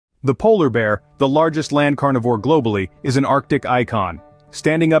The polar bear, the largest land carnivore globally, is an Arctic icon.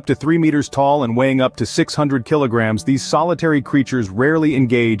 Standing up to 3 meters tall and weighing up to 600 kilograms, these solitary creatures rarely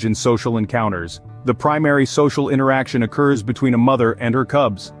engage in social encounters. The primary social interaction occurs between a mother and her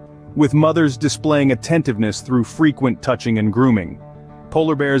cubs, with mothers displaying attentiveness through frequent touching and grooming.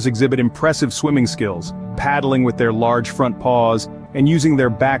 Polar bears exhibit impressive swimming skills, paddling with their large front paws and using their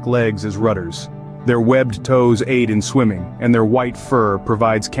back legs as rudders. Their webbed toes aid in swimming, and their white fur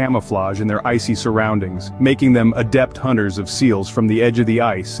provides camouflage in their icy surroundings, making them adept hunters of seals from the edge of the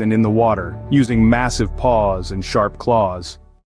ice and in the water, using massive paws and sharp claws.